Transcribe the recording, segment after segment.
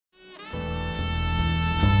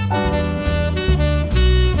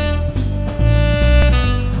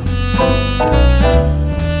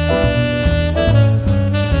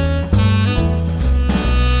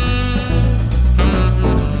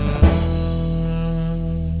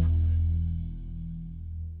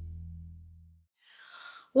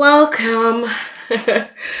Welcome.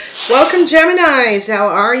 Welcome, Geminis. How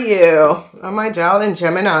are you? Oh, my darling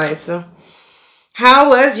Geminis. How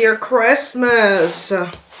was your Christmas?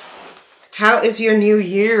 How is your New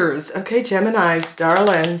Year's? Okay, Geminis,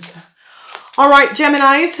 darlings. All right,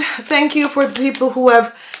 Geminis. Thank you for the people who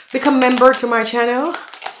have become member to my channel.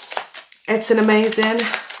 It's an amazing.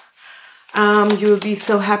 You will be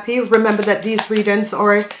so happy. Remember that these readings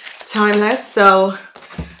are timeless. So,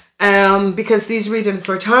 because these readings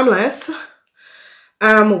are timeless,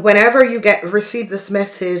 whenever you receive this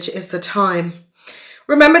message is the time.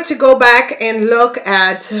 Remember to go back and look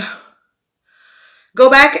at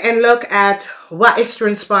what is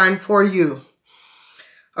transpiring for you.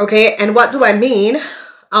 Okay, and what do I mean?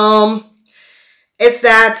 It's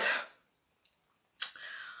that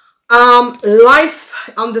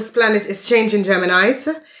life on this planet is changing, Geminis,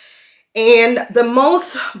 and the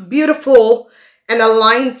most beautiful and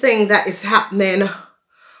aligned thing that is happening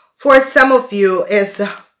for some of you is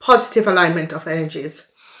positive alignment of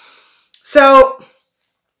energies. So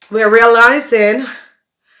we're realizing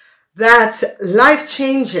that life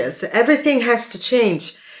changes. Everything has to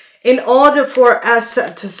change. In order for us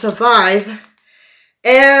to survive,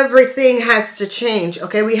 everything has to change.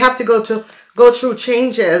 Okay, we have to go through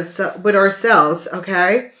changes with ourselves.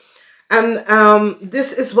 Okay, and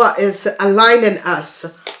this is what is aligning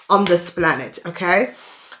us on this planet. Okay,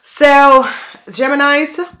 so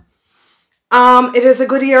Geminis, it is a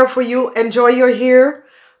good year for you. Enjoy your year.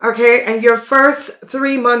 Okay, and your first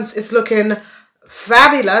 3 months is looking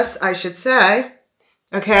fabulous, I should say.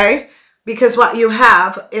 Okay, because what you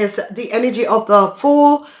have is the energy of the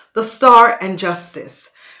Fool, the Star, and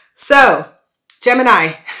Justice. So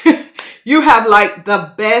Gemini, you have like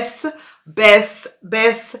the best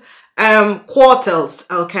quarters.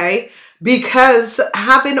 Okay, because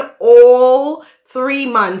having all 3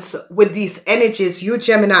 months with these energies, you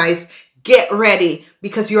Geminis, get ready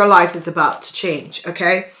because your life is about to change.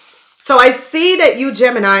 Okay, so I see that you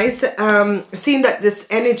Geminis, seeing that this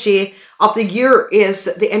energy of the year is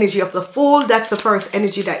the energy of the Fool. That's the first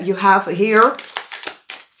energy that you have here.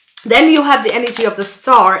 Then you have the energy of the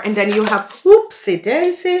Star, and then you have, whoopsie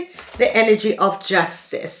daisy, the energy of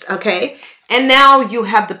Justice. Okay, and now you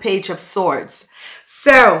have the Page of Swords.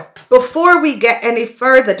 So before we get any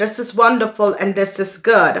further, this is wonderful and this is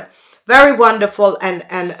good. Very wonderful and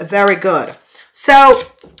very good. So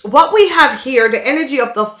what we have here, the energy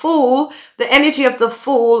of the Fool, the energy of the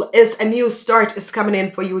Fool is a new start is coming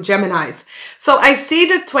in for you Geminis. So I see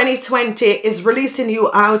that 2020 is releasing you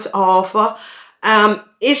out of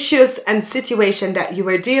issues and situation that you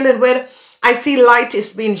were dealing with. I see light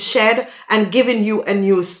is being shed and giving you a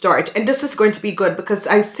new start. And this is going to be good because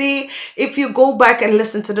I see if you go back and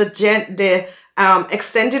listen to the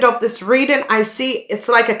extended of this reading, I see it's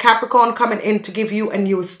like a Capricorn coming in to give you a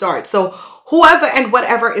new start. So whoever and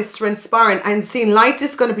whatever is transpiring, I'm seeing light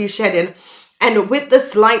is going to be shedding. And with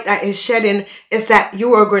this light that is shedding is that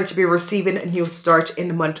you are going to be receiving a new start in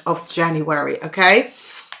the month of January. Okay.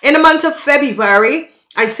 In the month of February,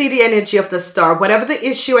 I see the energy of the Star. Whatever the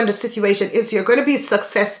issue and the situation is, you're going to be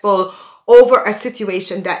successful over a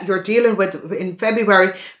situation that you're dealing with in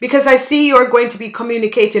February, because I see you're going to be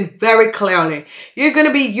communicating very clearly. You're going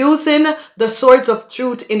to be using the swords of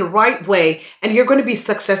truth in the right way, and you're going to be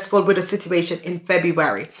successful with a situation in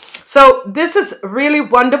February. So this is really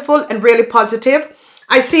wonderful and really positive.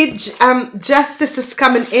 I see justice is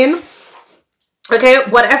coming in. Okay,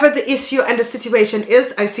 whatever the issue and the situation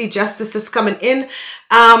is, I see justice is coming in.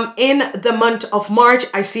 In the month of March,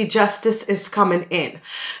 I see justice is coming in.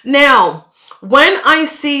 Now, when I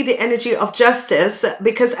see the energy of justice,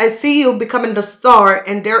 because I see you becoming the Star,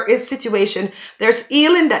 and there is situation, there's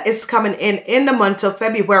healing that is coming in the month of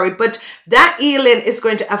February, but that healing is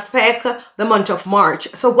going to affect the month of March.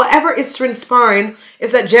 So whatever is transpiring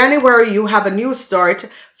is that January, you have a new start.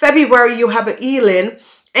 February, you have a healing.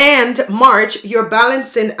 And March, you're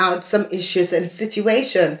balancing out some issues and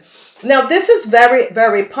situation. Now, this is very,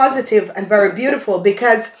 very positive and very beautiful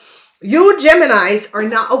because you Geminis are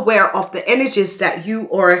not aware of the energies that you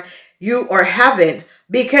are having,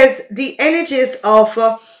 because the energies of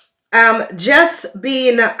just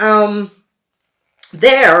being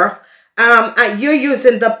there, you're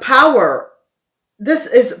using the power. This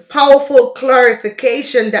is powerful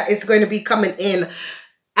clarification that is going to be coming in.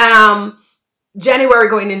 January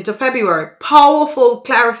going into February, powerful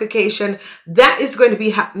clarification that is going to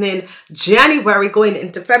be happening January going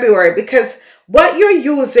into February, because what you're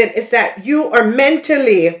using is that you are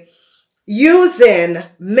mentally using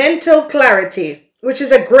mental clarity. which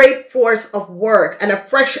is a great force of work and a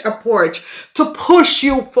fresh approach to push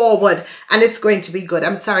you forward. And it's going to be good.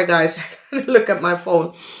 I'm sorry, guys. Look at my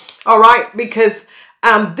phone. All right, because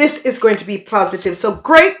this is going to be positive. So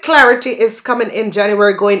great clarity is coming in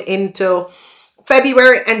January, going into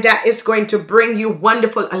February, and that is going to bring you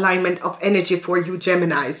wonderful alignment of energy for you,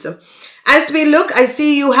 Geminis. As we look, I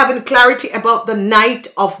see you having clarity about the Knight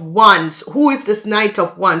of Wands. Who is this Knight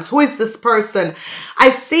of Wands? Who is this person? I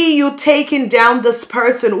see you taking down this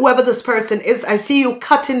person, whoever this person is. I see you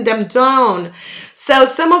cutting them down. So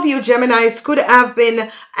some of you Geminis could have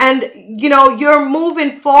been, and you know, you're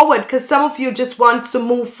moving forward because some of you just want to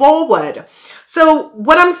move forward. So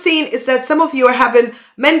what I'm seeing is that some of you are having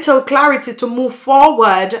mental clarity to move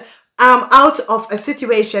forward out of a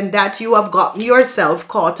situation that you have gotten yourself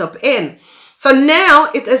caught up in. So now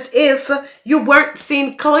it's as if you weren't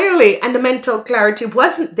seeing clearly and the mental clarity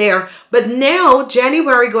wasn't there. But now,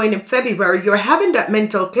 January going in February, you're having that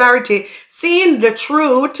mental clarity, seeing the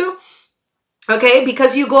truth. Okay,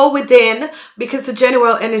 because you go within, because the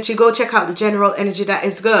general energy, go check out the general energy, that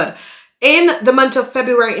is good. In the month of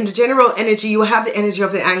February, in the general energy, you have the energy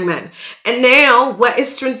of the Hangman. And now what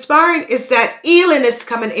is transpiring is that healing is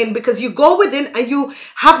coming in because you go within and you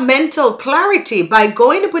have mental clarity. By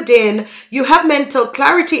going within, you have mental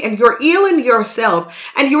clarity and you're healing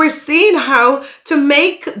yourself. And you are seeing how to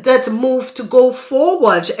make that move to go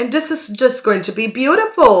forward. And this is just going to be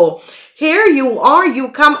beautiful. Here you are,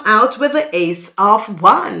 you come out with the Ace of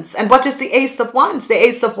Wands. And what is the Ace of Wands? The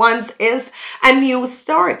Ace of Wands is a new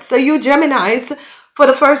start. So you Geminis, for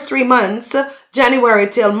the first 3 months, January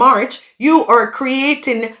till March, you are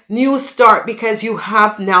creating new start because you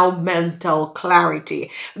have now mental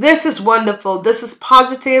clarity. This is wonderful. This is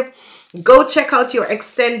positive. Go check out your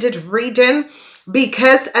extended reading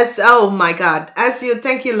because oh my God,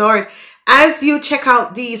 thank you, Lord. As you check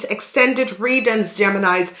out these extended readings,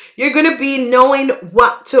 Geminis, you're going to be knowing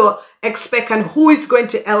what to expect and who is going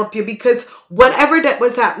to help you, because whatever that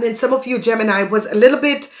was happening, some of you Gemini was a little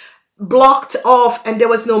bit blocked off and there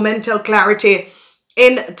was no mental clarity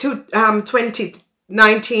in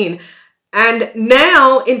 2019. And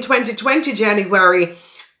now in 2020 January,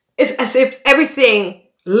 it's as if everything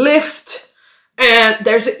lifts and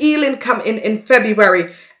there's a healing come in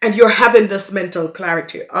February. And you're having this mental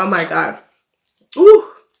clarity. Oh my God. Ooh,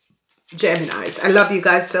 Geminis. I love you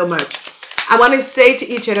guys so much. I want to say to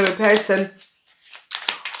each and every person,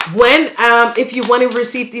 if you want to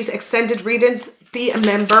receive these extended readings, be a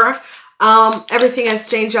member. Everything has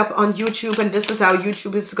changed up on YouTube, and this is how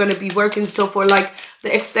YouTube is going to be working. So for like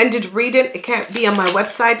the extended reading, it can't be on my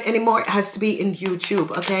website anymore. It has to be in YouTube.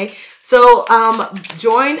 Okay. So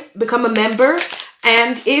join, become a member.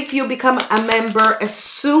 And if you become a member, a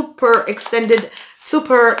super extended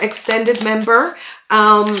member,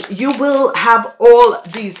 you will have all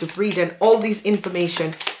these reading, all these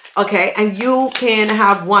information, okay? And you can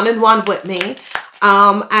have one-on-one with me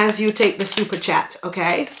as you take the super chat,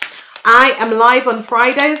 okay? I am live on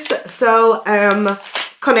Fridays, so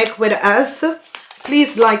connect with us.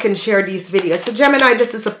 Please like and share these videos. So Gemini,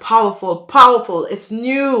 this is a powerful, it's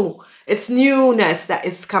new, it's newness that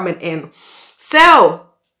is coming in. So,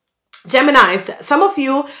 Geminis, some of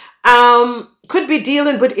you could be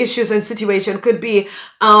dealing with issues and situation, could be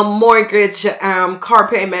mortgage, car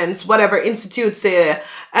payments, whatever, institutes,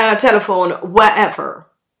 telephone, whatever.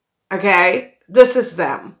 Okay, this is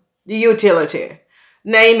them, the utility,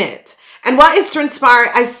 name it. And what is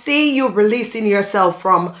transpiring, I see you releasing yourself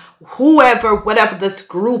from whoever, whatever this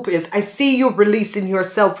group is. I see you releasing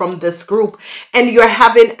yourself from this group and you're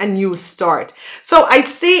having a new start. So I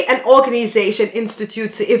see an organization,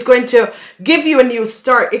 institute is going to give you a new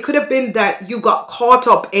start. It could have been that you got caught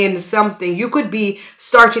up in something. You could be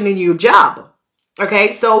starting a new job.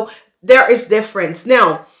 Okay, so there is difference.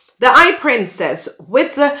 Now, the High Princess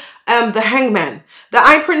with the Hangman. The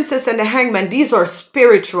High Princess and the Hangman, these are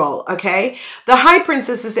spiritual, okay? The High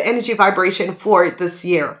Princess is the energy vibration for this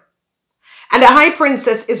year. And the High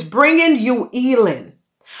Princess is bringing you healing.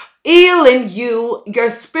 Healing you,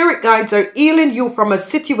 your spirit guides are healing you from a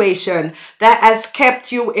situation that has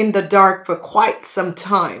kept you in the dark for quite some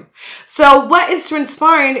time. So what is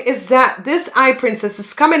transpiring is that this High Princess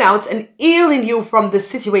is coming out and healing you from this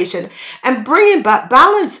situation and bringing back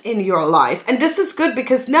balance in your life. And this is good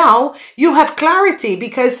because now you have clarity,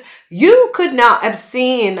 because you could not have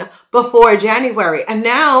seen before January. And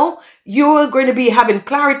now you are going to be having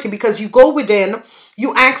clarity because you go within,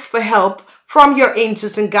 you ask for help from your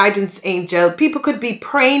angels and guidance angel. People could be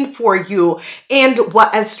praying for you. And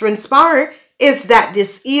what has transpired is that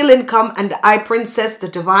this healing come, and the High Princess, the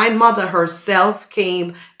Divine Mother herself,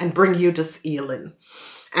 came and bring you this healing.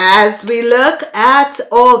 As we look at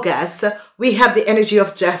August, we have the energy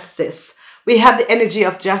of justice. We have the energy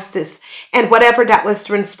of justice. And whatever that was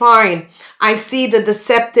transpiring, I see the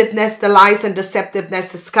deceptiveness, the lies and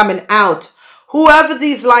deceptiveness is coming out. Whoever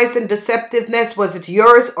these lies and deceptiveness, was it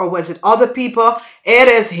yours or was it other people? It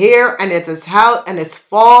is here and it is out and it's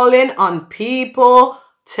falling on people's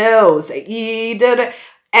toes.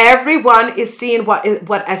 Everyone is seeing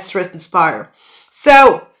what has transpired.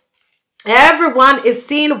 So everyone is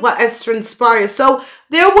seeing what has transpired. So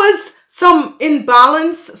there was some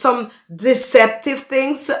imbalance, some deceptive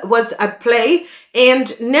things was at play.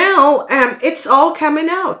 And now it's all coming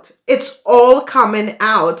out. It's all coming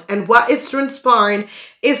out. And what is transpiring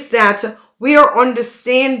is that we are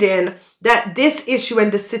understanding that this issue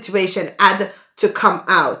and the situation had to come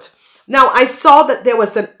out. Now, I saw that there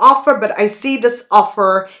was an offer, but I see this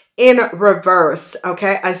offer in reverse,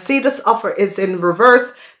 okay? I see this offer is in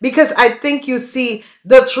reverse because I think you see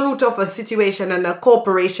the truth of a situation and a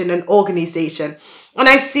corporation and organization. And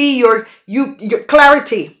I see your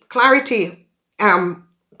clarity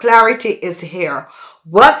is here.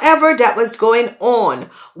 Whatever that was going on,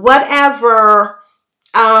 whatever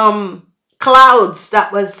clouds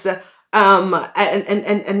that was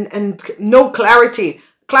and no clarity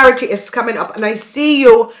is coming up, and I see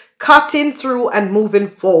you cutting through and moving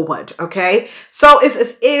forward. Okay, so it's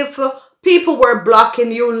as if people were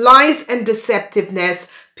blocking you, lies and deceptiveness.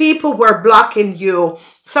 People were blocking you.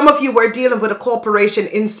 Some of you were dealing with a corporation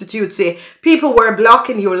institute. People were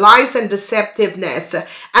blocking you, lies and deceptiveness.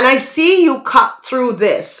 And I see you cut through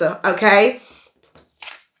this, okay?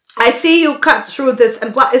 I see you cut through this.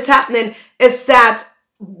 And what is happening is that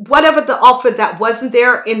whatever the offer that wasn't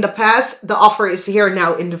there in the past, the offer is here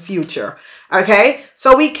now in the future, okay?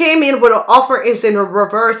 So we came in with an offer is in a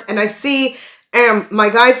reverse. And I see my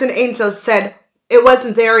guides and angels said, it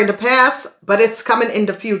wasn't there in the past, but it's coming in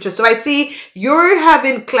the future. So I see you're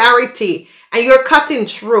having clarity and you're cutting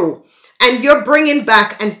through and you're bringing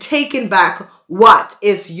back and taking back what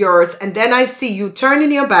is yours. And then I see you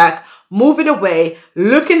turning your back, moving away,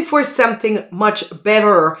 looking for something much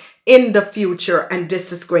better in the future. And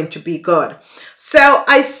this is going to be good. So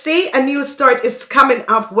I see a new start is coming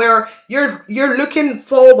up where you're looking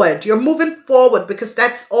forward. You're moving forward because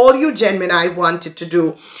that's all you Gemini wanted to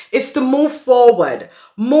do. It's to move forward.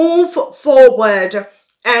 Move forward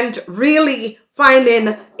and really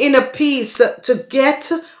finding inner peace to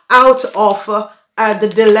get out of the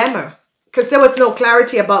dilemma. Because there was no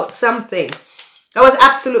clarity about something. There was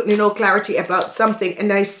absolutely no clarity about something.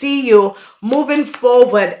 And I see you moving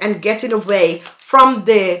forward and getting away from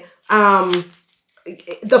the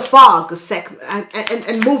fog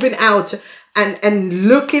and moving out and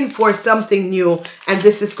looking for something new. And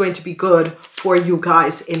this is going to be good for you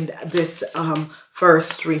guys in this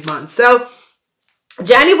first 3 months. So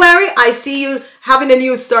January, I see you having a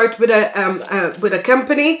new start with a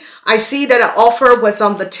company. I see that an offer was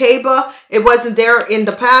on the table. It wasn't there in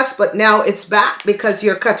the past, but now it's back because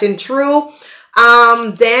you're cutting through.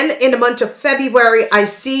 Then in the month of February, I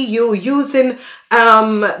see you using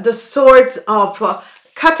the swords of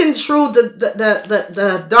cutting through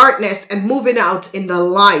the darkness and moving out in the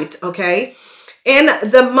light, okay? In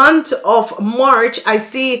the month of March, I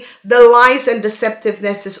see the lies and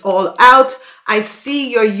deceptiveness is all out. I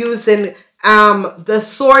see you're using the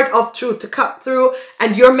sword of truth to cut through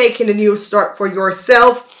and you're making a new start for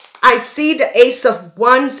yourself. I see the Ace of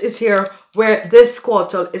Wands is here where this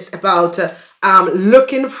quarter is about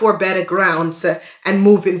looking for better grounds and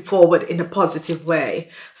moving forward in a positive way.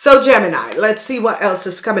 So Gemini, let's see what else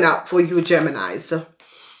is coming up for you Geminis.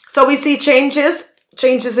 So we see changes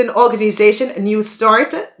in organization, a new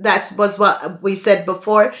start. That was what we said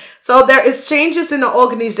before. So there is changes in the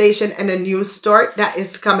organization and a new start that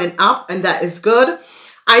is coming up, and that is good.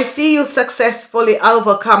 I see you successfully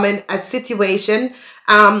overcoming a situation,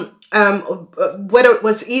 whether it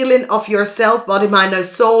was healing of yourself, body, mind, or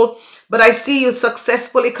soul. But I see you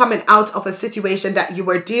successfully coming out of a situation that you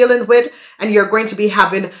were dealing with, and you're going to be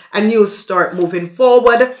having a new start moving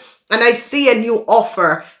forward. And I see a new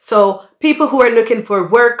offer. So people who are looking for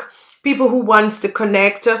work, people who wants to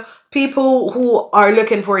connect, people who are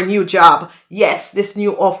looking for a new job. Yes, this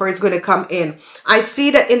new offer is going to come in. I see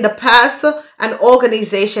that in the past, an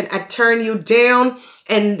organization had turned you down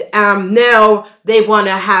and now they want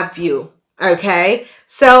to have you. Okay.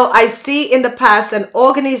 So I see in the past, an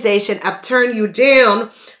organization have turned you down,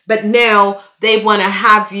 but now they want to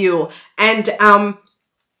have you. And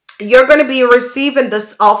you're going to be receiving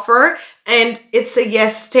this offer, and it's a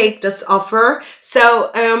yes, take this offer.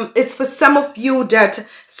 So it's for some of you that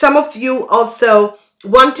some of you also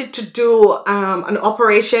wanted to do an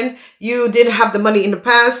operation, you didn't have the money in the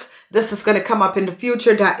past, this is going to come up in the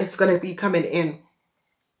future, that it's going to be coming in.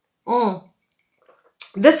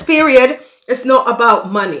 This period is not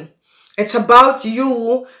about money. It's about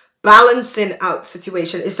you balancing out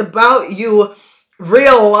situation. It's about you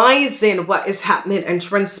realizing what is happening and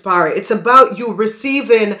transpiring. It's about you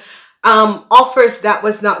receiving offers that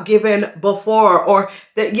was not given before, or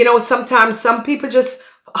that, you know, sometimes some people just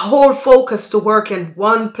hold focus to work in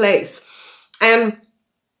one place and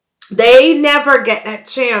they never get that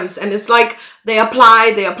chance, and it's like they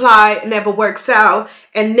apply, it never works out.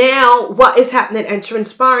 And now what is happening and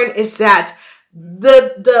transpiring is that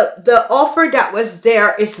the offer that was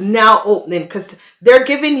there is now opening, because they're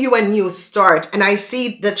giving you a new start. And I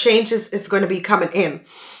see the changes is going to be coming in.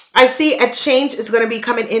 I see a change is going to be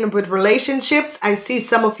coming in with relationships. I see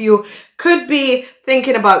some of you could be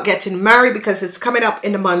thinking about getting married, because it's coming up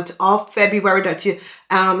in the month of February that you,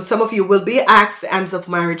 some of you will be asked the hands of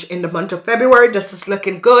marriage in the month of February. This is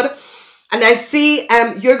looking good. And I see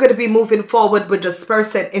you're going to be moving forward with this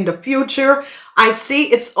person in the future. I see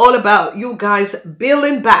it's all about you guys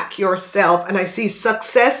building back yourself. And I see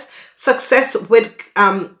success with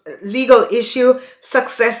legal issue,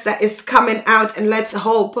 success that is coming out. And let's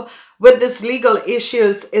hope with this legal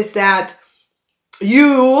issues is that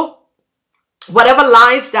you, whatever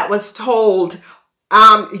lies that was told,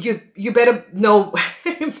 you better know,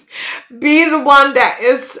 be the one that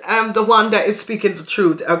is speaking the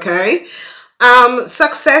truth. Okay.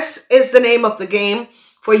 Success is the name of the game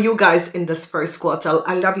for you guys in this first quarter.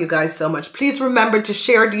 I love you guys so much. Please remember to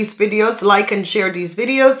share these videos, like and share these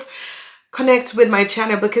videos, connect with my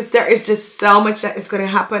channel, because there is just so much that is going to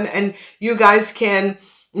happen. And you guys can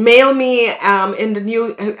mail me in the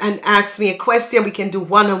new and ask me a question. We can do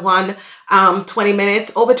one-on-one 20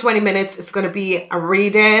 minutes. Over 20 minutes is going to be a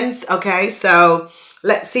readings. Okay, so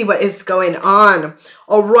let's see what is going on.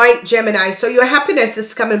 All right, Gemini. So your happiness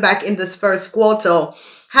is coming back in this first quarter.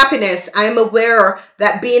 Happiness. I am aware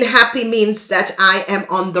that being happy means that I am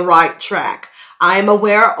on the right track. I am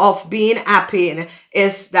aware of being happy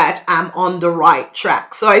is that I'm on the right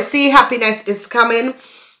track. So I see happiness is coming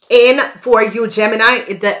in for you, Gemini.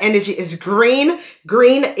 The energy is green.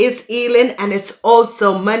 Green is healing, and it's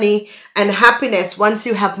also money and happiness. Once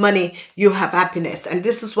you have money, you have happiness. And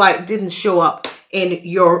this is why it didn't show up in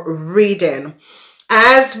your reading.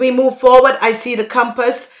 As we move forward, I see the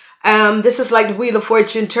compass. This is like the Wheel of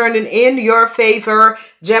Fortune turning in your favor,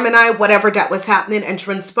 Gemini, whatever that was happening and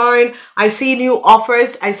transpiring. I see new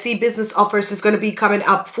offers. I see business offers is going to be coming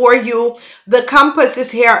up for you. The compass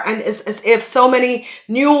is here, and it's as if so many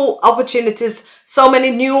new opportunities, so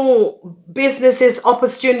many new businesses,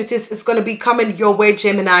 opportunities is going to be coming your way,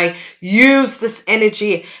 Gemini. Use this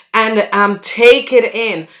energy and take it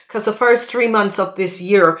in, because the first 3 months of this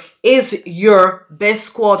year is your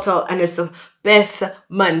best quarter, and it's the best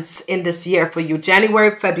months in this year for you.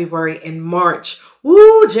 January, February, and March.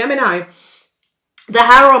 Woo, Gemini. The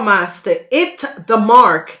Harrow Master. Hit the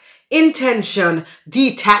mark. Intention.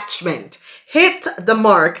 Detachment. Hit the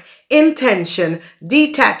mark. Intention.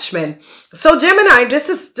 Detachment. So Gemini, this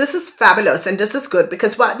is fabulous, and this is good,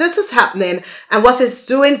 because what this is happening and what it's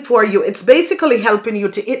doing for you, it's basically helping you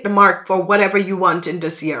to hit the mark for whatever you want in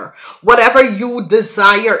this year, whatever you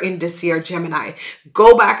desire in this year, Gemini.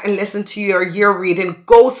 Go back and listen to your year reading.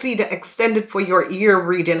 Go see the extended for your year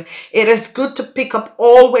reading. It is good to pick up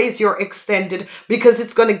always your extended, because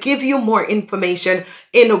it's going to give you more information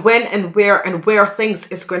in when and where things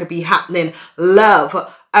is going to be happening.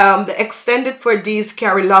 Love. The extended for these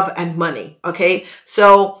carry love and money. Okay,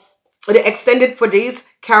 so the extended for these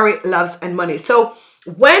carry loves and money. So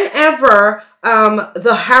whenever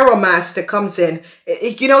the Harrow Master comes in,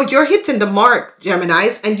 you know, you're hitting the mark,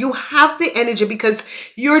 Geminis, and you have the energy, because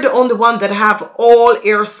you're the only one that have all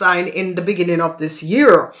air sign in the beginning of this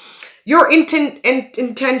year. Your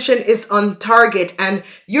intention is on target, and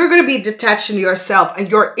you're going to be detaching yourself, and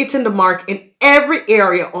you're hitting the mark in every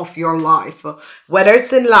area of your life, whether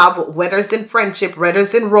it's in love, whether it's in friendship, whether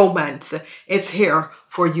it's in romance. It's here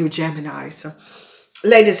for you, Geminis.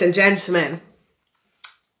 Ladies and gentlemen,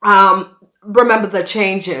 remember the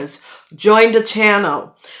changes. Join the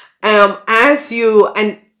channel. As you,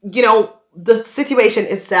 and you know, the situation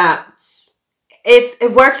is that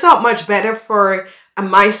it works out much better for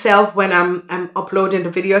myself when I'm uploading the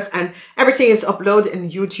videos, and everything is uploaded in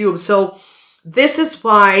YouTube. So this is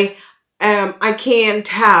why I can't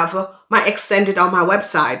have my extended on my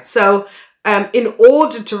website. So in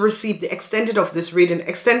order to receive the extended of this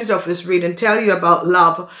reading tell you about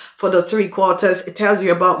love for the 3 quarters. It tells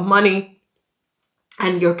you about money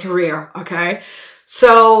and your career. Okay,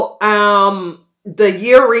 so the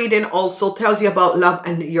year reading also tells you about love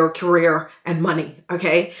and your career and money.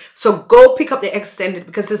 Okay, so go pick up the extended,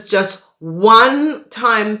 because it's just one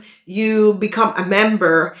time you become a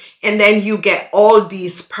member, and then you get all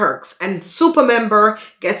these perks. And super member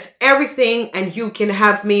gets everything, and you can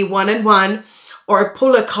have me one-on-one or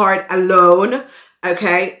pull a card alone.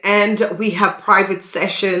 Okay, and we have private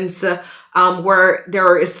sessions where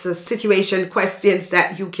there is a situation questions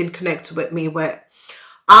that you can connect with me with.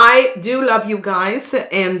 I do love you guys,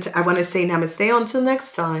 and I want to say namaste until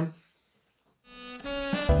next time.